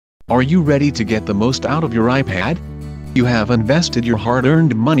Are you ready to get the most out of your iPad? You have invested your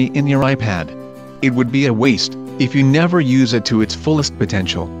hard-earned money in your iPad. It would be a waste if you never use it to its fullest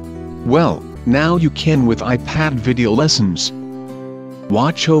potential. Well, now you can with iPad video lessons.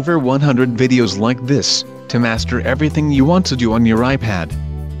 Watch over 100 videos like this to master everything you want to do on your iPad.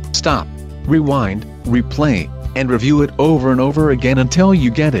 Stop, rewind, replay, and review it over and over again until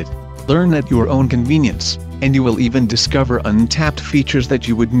you get it. Learn at your own convenience, and you will even discover untapped features that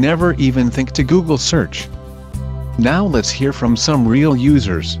you would never even think to Google search. Now let's hear from some real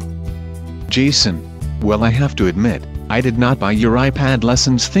users. Jason: well, I have to admit, I did not buy your iPad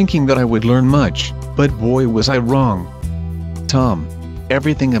lessons thinking that I would learn much, but boy was I wrong. Tom: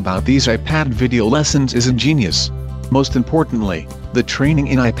 everything about these iPad video lessons is ingenious. Most importantly, the training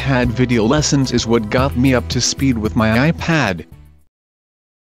in iPad video lessons is what got me up to speed with my iPad.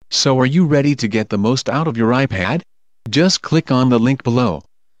 So are you ready to get the most out of your iPad? Just click on the link below.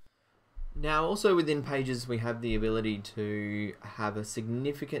 Now also within Pages we have the ability to have a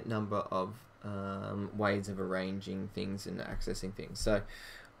significant number of ways of arranging things and accessing things. So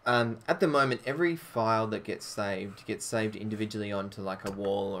at the moment every file that gets saved individually onto like a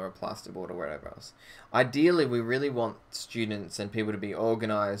wall or a plasterboard or whatever else. Ideally we really want students and people to be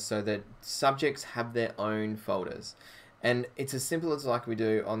organized so that subjects have their own folders. And it's as simple as like we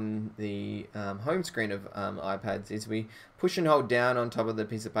do on the home screen of iPads, is we push and hold down on top of the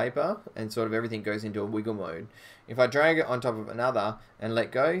piece of paper and sort of everything goes into a wiggle mode. If I drag it on top of another and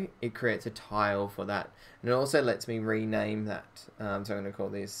let go, it creates a tile for that. And it also lets me rename that. So I'm going to call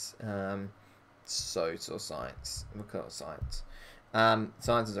this SOS or Science. We'll call it Science.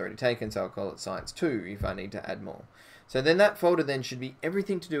 Science is already taken, so I'll call it Science 2 if I need to add more. So then that folder then should be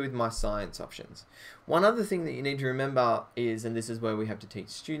everything to do with my science options. One other thing that you need to remember is, and this is where we have to teach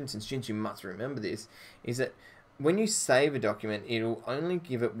students, and students you must remember this, is that when you save a document, it'll only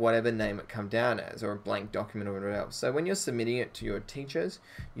give it whatever name it come down as, or a blank document or whatever else. So when you're submitting it to your teachers,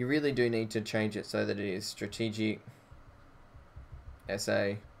 you really do need to change it so that it is Strategic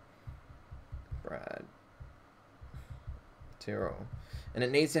Essay Brad Tyrrell. And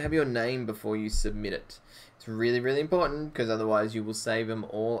it needs to have your name before you submit it. It's really, really important because otherwise you will save them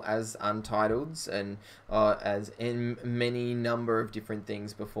all as untitled's and as in many number of different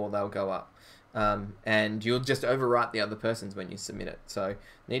things before they'll go up. And you'll just overwrite the other person's when you submit it. So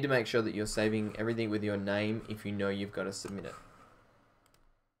need to make sure that you're saving everything with your name if you know you've got to submit it.